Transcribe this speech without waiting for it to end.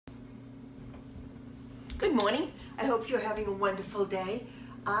Good morning. I hope you're having a wonderful day.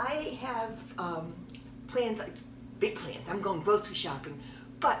 I have plans, big plans. I'm going grocery shopping.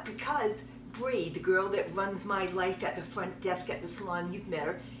 But because Bree, the girl that runs my life at the front desk at the salon, you've met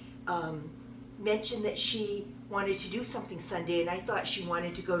her, mentioned that she wanted to do something Sunday, and I thought she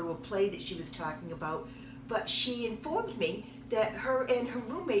wanted to go to a play that she was talking about. But she informed me that her and her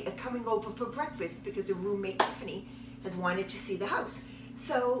roommate are coming over for breakfast because her roommate, Tiffany, has wanted to see the house.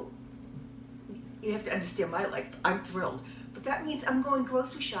 So you have to understand my life. I'm thrilled. But that means I'm going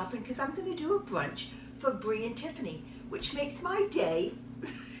grocery shopping because I'm going to do a brunch for Bree and Tiffany, which makes my day.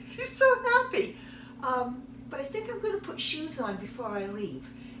 She's so happy. But I think I'm going to put shoes on before I leave.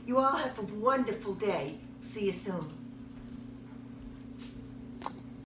 You all have a wonderful day. See you soon.